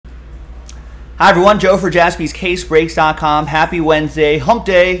Hi everyone, Joe for JaspysCaseBreaks.com. Happy Wednesday, hump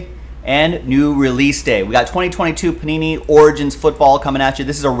day, and new release day. We got 2022 Panini Origins football coming at you.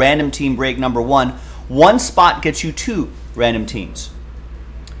 This is a random team break number one. One spot gets you two random teams.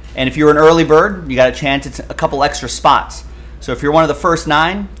 And if you're an early bird, you got a chance at a couple extra spots. So if you're one of the first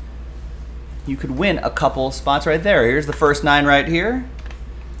 9, you could win a couple spots right there. Here's the first 9 right here.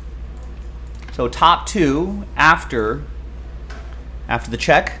 So top 2 after the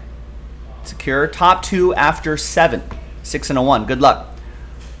check. Secure. Top 2 after 7. 6 and a 1. Good luck.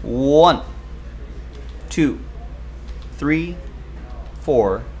 1, 2, 3,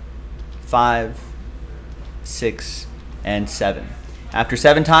 4, 5, 6, and 7. After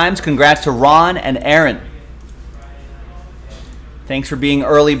 7 times, congrats to Ron and Aaron. Thanks for being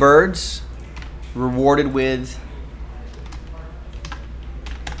early birds. Rewarded with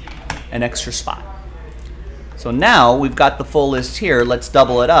an extra spot. So now we've got the full list here. Let's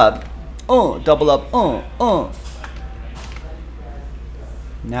double it up. Double up.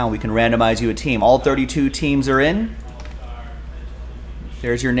 Now we can randomize you a team. All 32 teams are in.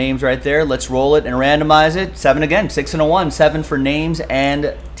 There's your names right there. Let's roll it and randomize it. 7 again. 6 and a 1. 7 for names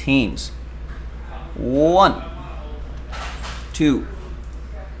and teams. 1, 2,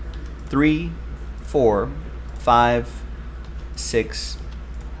 3, 4, 5, 6,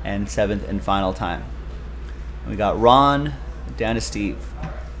 and 7th and final time. We got Ron down to Steve.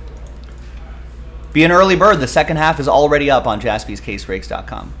 Be an early bird. The second half is already up on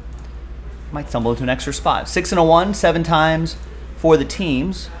JaspysCaseBreaks.com. Might stumble into an extra spot. 6 and a 1, 7 times for the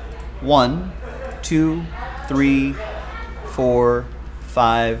teams. 1, 2, 3, 4,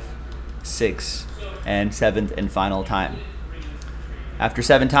 5, 6, and 7th and final time. After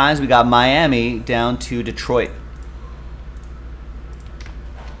 7 times, we got Miami down to Detroit.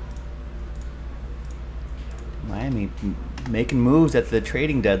 Miami making moves at the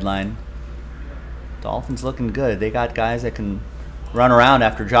trading deadline. Dolphins looking good. They got guys that can run around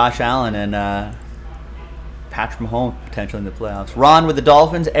after Josh Allen and Patrick Mahomes potentially in the playoffs. Ron with the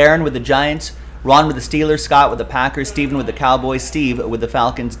Dolphins, Aaron with the Giants, Ron with the Steelers, Scott with the Packers, Steven with the Cowboys, Steve with the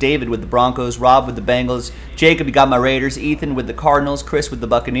Falcons, David with the Broncos, Rob with the Bengals, Jacob, you got my Raiders, Ethan with the Cardinals, Chris with the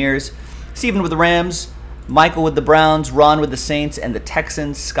Buccaneers, Steven with the Rams, Michael with the Browns, Ron with the Saints and the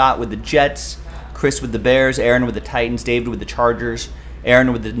Texans, Scott with the Jets, Chris with the Bears, Aaron with the Titans, David with the Chargers,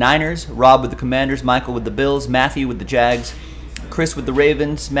 Aaron with the Niners, Rob with the Commanders, Michael with the Bills, Matthew with the Jags, Chris with the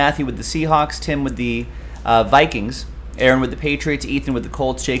Ravens, Matthew with the Seahawks, Tim with the Vikings, Aaron with the Patriots, Ethan with the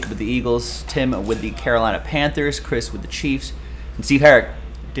Colts, Jacob with the Eagles, Tim with the Carolina Panthers, Chris with the Chiefs, and Steve Herrick,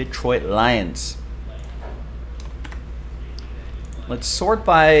 Detroit Lions. Let's sort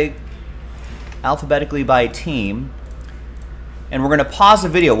alphabetically by team. And we're going to pause the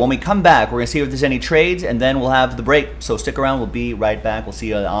video. When we come back, we're going to see if there's any trades, and then we'll have the break. So stick around. We'll be right back. We'll see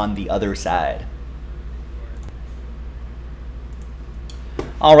you on the other side.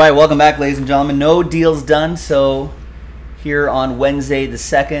 All right, welcome back, ladies and gentlemen. No deals done, so here on Wednesday the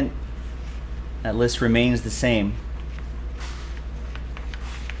 2nd, that list remains the same.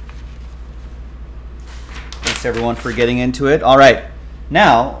 Thanks, everyone, for getting into it. All right,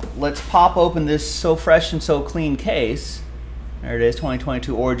 now let's pop open this so fresh and so clean case. There it is,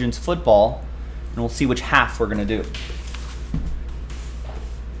 2022 Origins football, and we'll see which half we're going to do.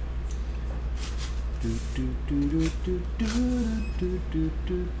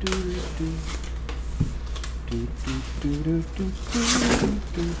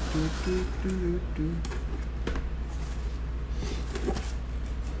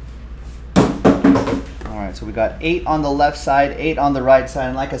 All right, so we got 8 on the left side, 8 on the right side,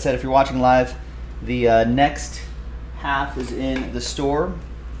 and like I said, if you're watching live, the next half is in the store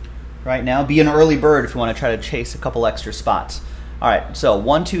right now. Be an early bird if you want to try to chase a couple extra spots. All right, so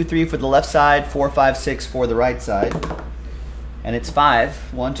 1, 2, 3 for the left side, 4, 5, 6 for the right side. And it's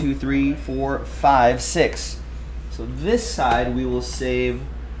 5. 1, 2, 3, 4, 5, 6. So this side we will save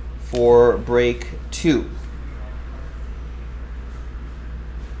for break 2.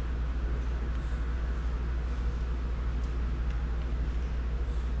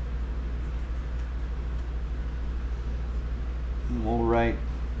 We'll write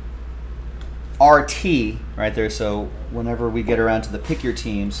RT right there, so whenever we get around to the pick your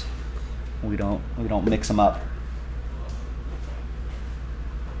teams, we don't mix them up.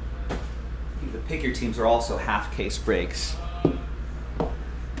 The pick your teams are also half case breaks.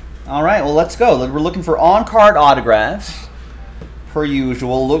 All right, well, let's go. We're looking for on-card autographs per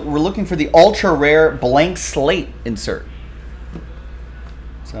usual. We're looking for the ultra rare blank slate insert.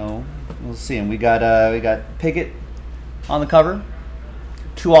 So we'll see. And we got Pickett on the cover.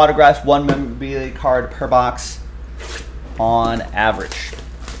 2 autographs, 1 memorabilia card per box on average.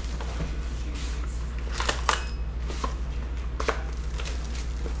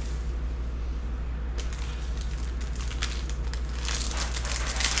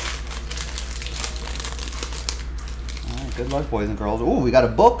 Good luck, boys and girls. Ooh, we got a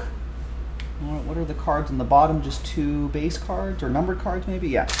book. What are the cards on the bottom? Just 2 base cards or numbered cards, maybe?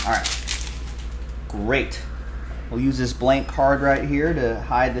 Yeah. All right. Great. We'll use this blank card right here to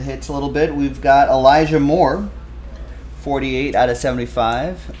hide the hits a little bit. We've got Elijah Moore, 48 out of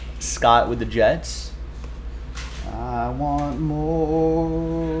 75. Scott with the Jets. I want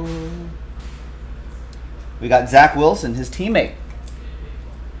more. We got Zach Wilson, his teammate,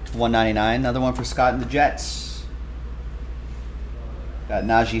 199. Another one for Scott and the Jets. Got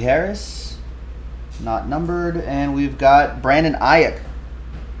Najee Harris, not numbered. And we've got Brandon Ayuk,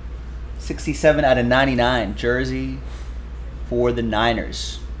 67 out of 99. Jersey for the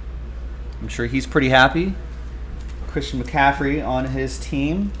Niners. I'm sure he's pretty happy. Christian McCaffrey on his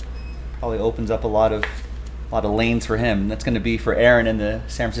team. Probably opens up a lot of lanes for him. That's going to be for Aaron and the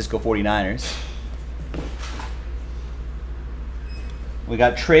San Francisco 49ers. We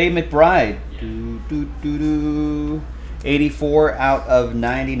got Trey McBride. 84 out of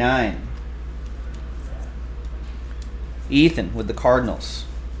 99. Ethan with the Cardinals.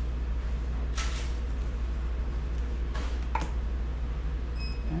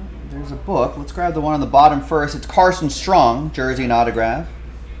 There's a book. Let's grab the one on the bottom first. It's Carson Strong, jersey and autograph.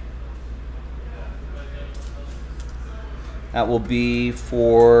 That will be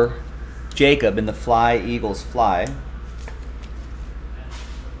for Jacob in the Fly Eagles Fly.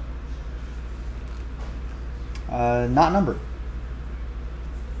 Not numbered.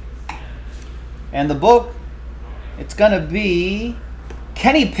 And the book, it's going to be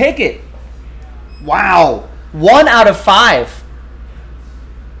Kenny Pickett. Wow. 1 out of 5.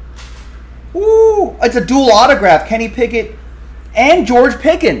 Woo! It's a dual autograph. Kenny Pickett and George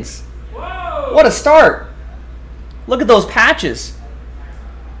Pickens. Whoa. What a start. Look at those patches.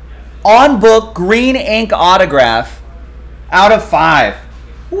 On book green ink autograph out of 5.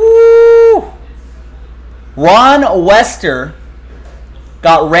 Woo! Ron Wester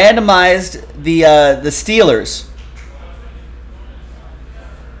got randomized the Steelers.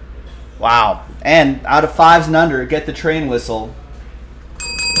 Wow. And out of 5s and under, get the train whistle.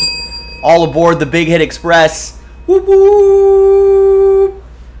 All aboard the Big Hit Express. Whoop, whoop.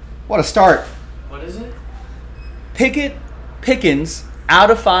 What a start. What is it? Pickens, out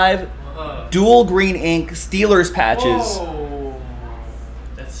of 5, dual green ink Steelers patches. Whoa.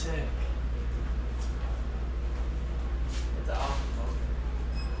 That's sick. That's awesome.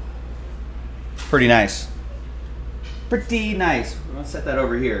 Pretty nice. Pretty nice. I'm going to set that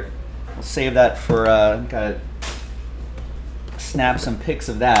over here. We'll save that for, gotta snap some pics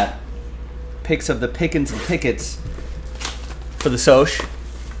of that. Pics of the Pickens and Pickets for the social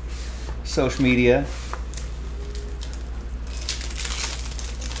media.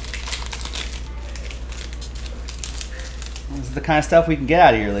 This is the kind of stuff we can get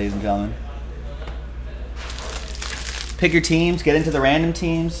out of here, ladies and gentlemen. Pick your teams, get into the random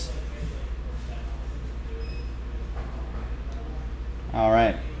teams. All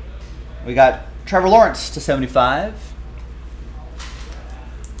right. We got Trevor Lawrence to 75.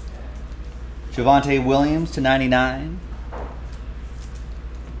 Javonte Williams to 99.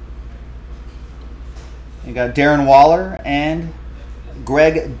 You got Darren Waller and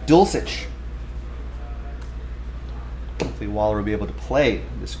Greg Dulcich. Hopefully Waller will be able to play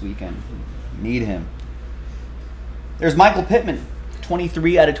this weekend. Need him. There's Michael Pittman,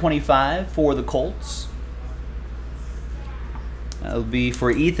 23 out of 25 for the Colts. That'll be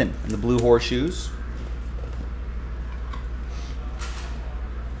for Ethan in the blue horseshoes.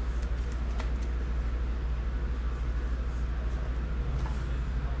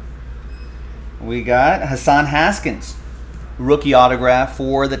 We got Hassan Haskins, rookie autograph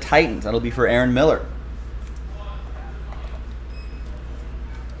for the Titans. That'll be for Aaron Miller.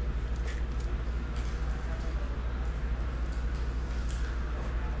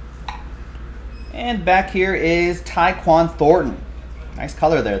 And back here is Tyquan Thornton. Nice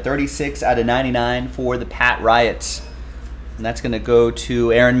color there. 36 out of 99 for the Pat Riots. And that's going to go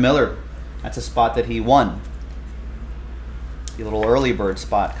to Aaron Miller. That's a spot that he won. The little early bird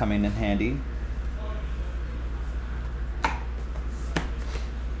spot coming in handy.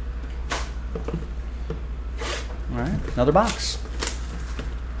 All right, another box.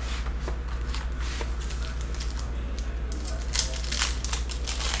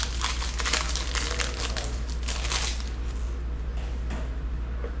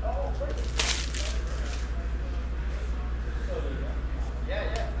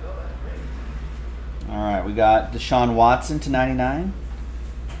 All right, we got Deshaun Watson to 99.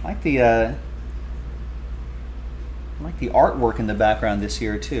 I like the artwork in the background this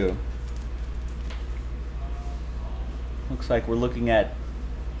year too. Looks like we're looking at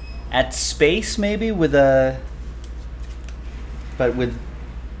space maybe with a but with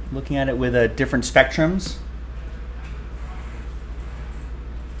looking at it with different spectrums.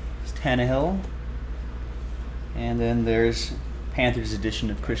 It's Tannehill. And then there's Panthers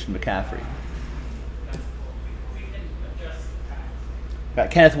edition of Christian McCaffrey. Got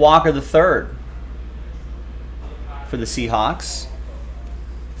Kenneth Walker III for the Seahawks.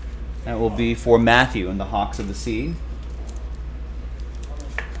 That will be for Matthew and the Hawks of the Sea.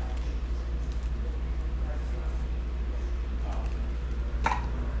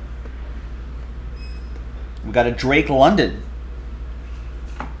 We got a Drake London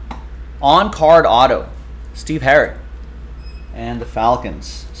on-card auto, Steve Herrick, and the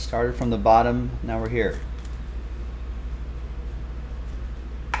Falcons. Started from the bottom, now we're here.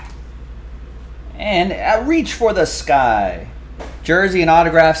 And a reach for the sky. Jersey and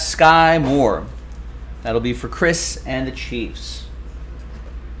autograph, Sky Moore. That'll be for Chris and the Chiefs.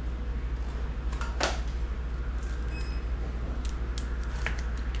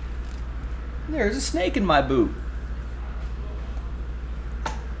 There's a snake in my boot.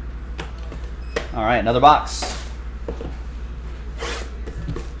 All right, another box.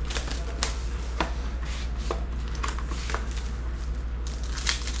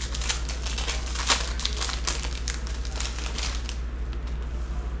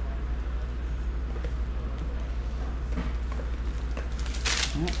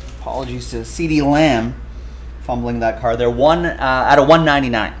 Apologies to CeeDee Lamb fumbling that card there. One out of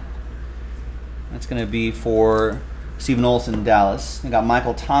 199. That's going to be for Stephen Olsen in Dallas. We got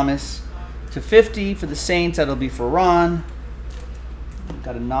Michael Thomas to 50 for the Saints. That'll be for Ron. We've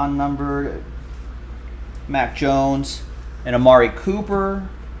got a non-numbered Mac Jones and Amari Cooper.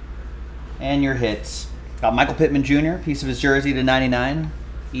 And your hits. Got Michael Pittman Jr., piece of his jersey to 99.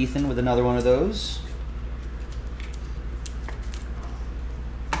 Ethan with another one of those.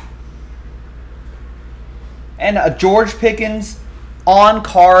 And a George Pickens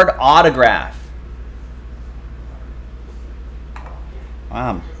on-card autograph.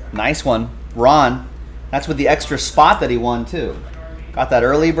 Wow, nice one. Ron, that's with the extra spot that he won too. Got that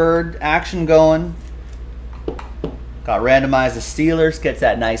early bird action going. Got randomized the Steelers, gets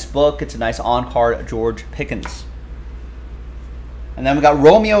that nice book. It's a nice on-card George Pickens. And then we got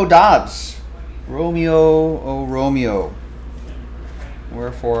Romeo Dobbs. Romeo, oh Romeo,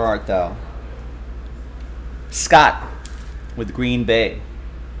 wherefore art thou? Scott with Green Bay.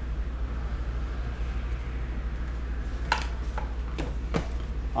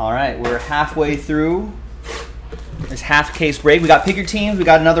 All right, we're halfway through this half case break. We got pick your teams. We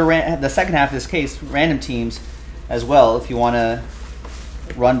got another the second half of this case, random teams as well. If you want to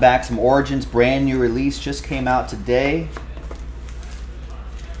run back some Origins, brand new release just came out today.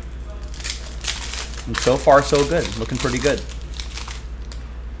 And so far so good, looking pretty good.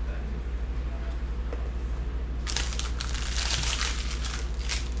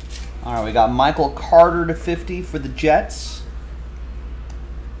 All right, we got Michael Carter to 50 for the Jets.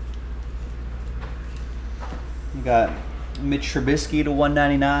 We got Mitch Trubisky to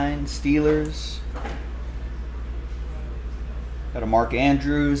 199, Steelers. Got a Mark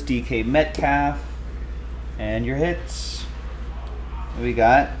Andrews, DK Metcalf, and your hits. We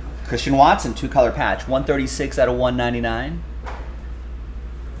got Christian Watson, 2-color patch, 136 out of 199.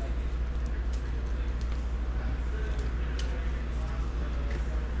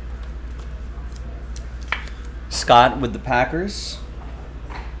 Scott with the Packers.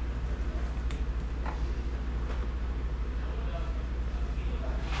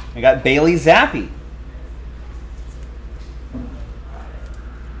 We got Bailey Zappi.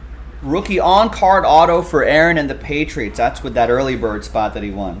 Rookie on-card auto for Aaron and the Patriots. That's with that early bird spot that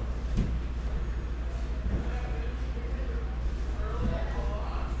he won.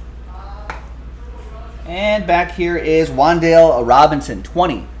 And back here is Wan'Dale Robinson,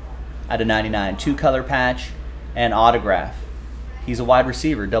 20 out of 99. 2-color patch and autograph. He's a wide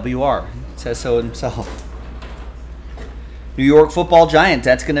receiver, WR. Says so himself. New York Football Giants.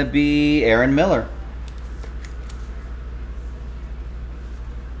 That's going to be Aaron Miller.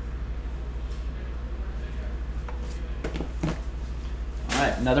 All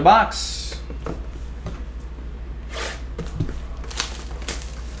right, another box.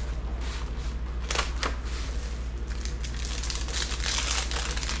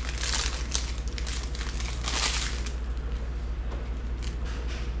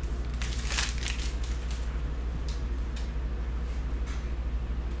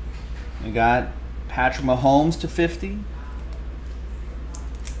 We got Patrick Mahomes to 50.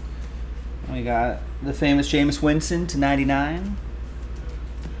 We got the famous Jameis Winston to 99.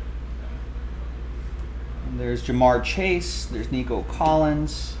 And there's Jamar Chase. There's Nico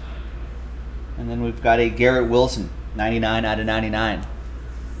Collins. And then we've got a Garrett Wilson 99 out of 99.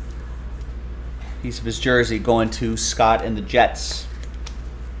 Piece of his jersey going to Scott and the Jets.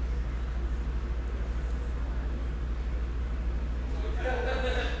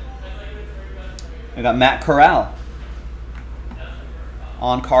 I got Matt Corral.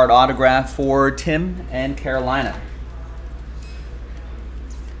 On-card autograph for Tim and Carolina.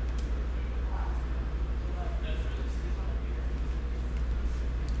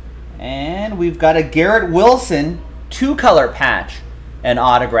 And we've got a Garrett Wilson 2-color patch and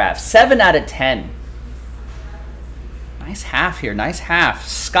autograph. 7 out of 10. Nice half here. Nice half.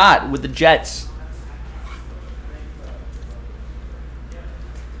 Scott with the Jets.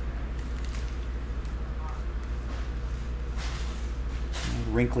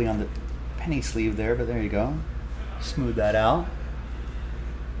 Wrinkly on the penny sleeve there, but there you go. Smooth that out.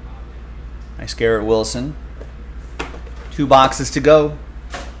 Nice Garrett Wilson. 2 boxes to go.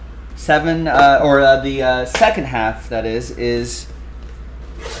 The second half, that is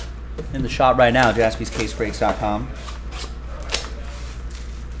in the shop right now, jaspyscasebreaks.com.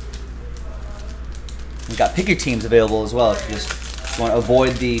 We've got pick your teams available as well. If you just want to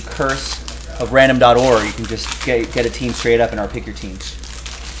avoid the curse of random.org, you can just get a team straight up in our pick your teams.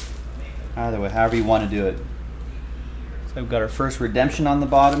 Either way, however you want to do it. So we've got our first redemption on the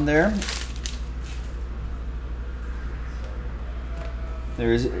bottom there.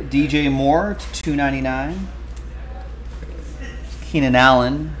 There's DJ Moore to 299. Keenan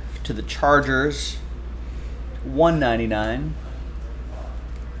Allen to the Chargers, 199.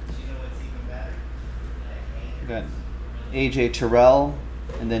 We've got AJ Terrell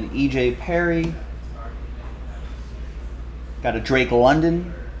and then EJ Perry. Got a Drake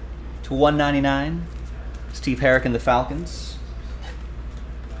London to 199. Steve Herrick and the Falcons.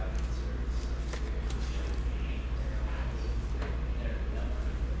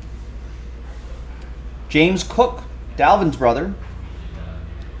 James Cook, Dalvin's brother.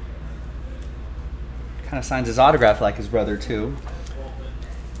 Kind of signs his autograph like his brother too.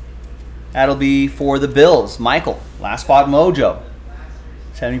 That'll be for the Bills. Michael, last spot mojo.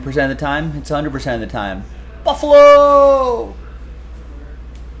 70% of the time, it's 100% of the time. Buffalo!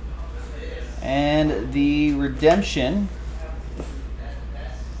 And the redemption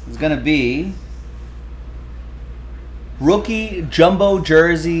is going to be rookie jumbo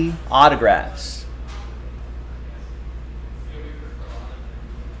jersey autographs.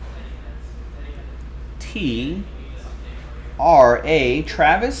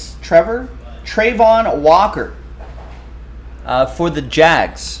 Trayvon Walker for the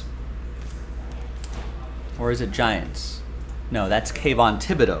Jags. Or is it Giants? No, that's Kayvon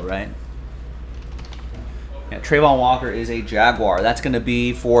Thibodeau, right? Yeah, Trayvon Walker is a Jaguar. That's going to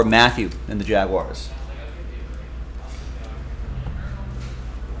be for Matthew and the Jaguars.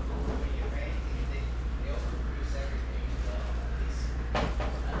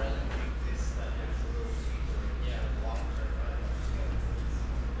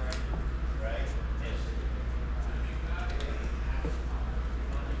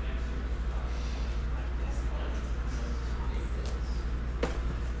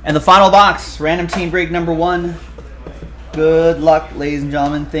 And the final box, random team break number 1. Good luck, ladies and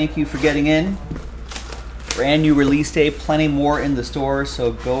gentlemen. Thank you for getting in. Brand new release day, plenty more in the store,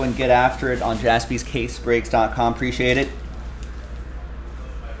 so go and get after it on jaspyscasebreaks.com. Appreciate it.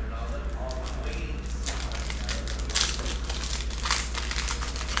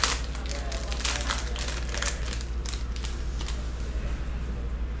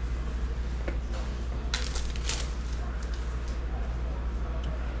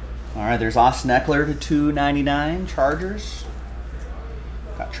 All right, there's Austin Eckler to 299, Chargers.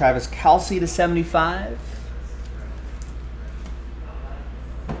 Got Travis Kelce to 75.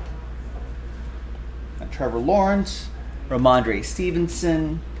 Got Trevor Lawrence, Ramondre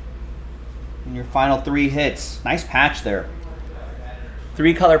Stevenson. And your final 3 hits. Nice patch there.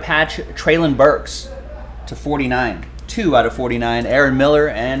 3-color patch, Traylon Burks to 49. 2 out of 49, Aaron Miller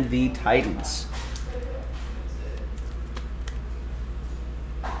and the Titans.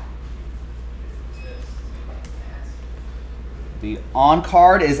 The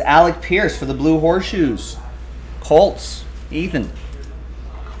on-card is Alec Pierce for the Blue Horseshoes. Colts, Ethan.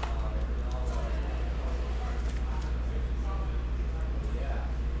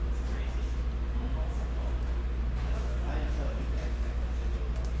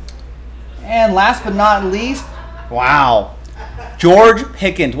 And last but not least, wow, George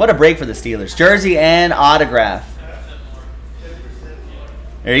Pickens. What a break for the Steelers. Jersey and autograph.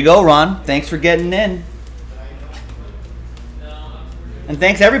 There you go, Ron. Thanks for getting in. And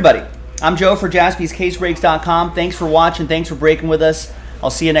thanks, everybody. I'm Joe for jaspyscasebreaks.com. Thanks for watching. Thanks for breaking with us. I'll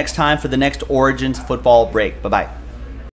see you next time for the next Origins football break. Bye-bye.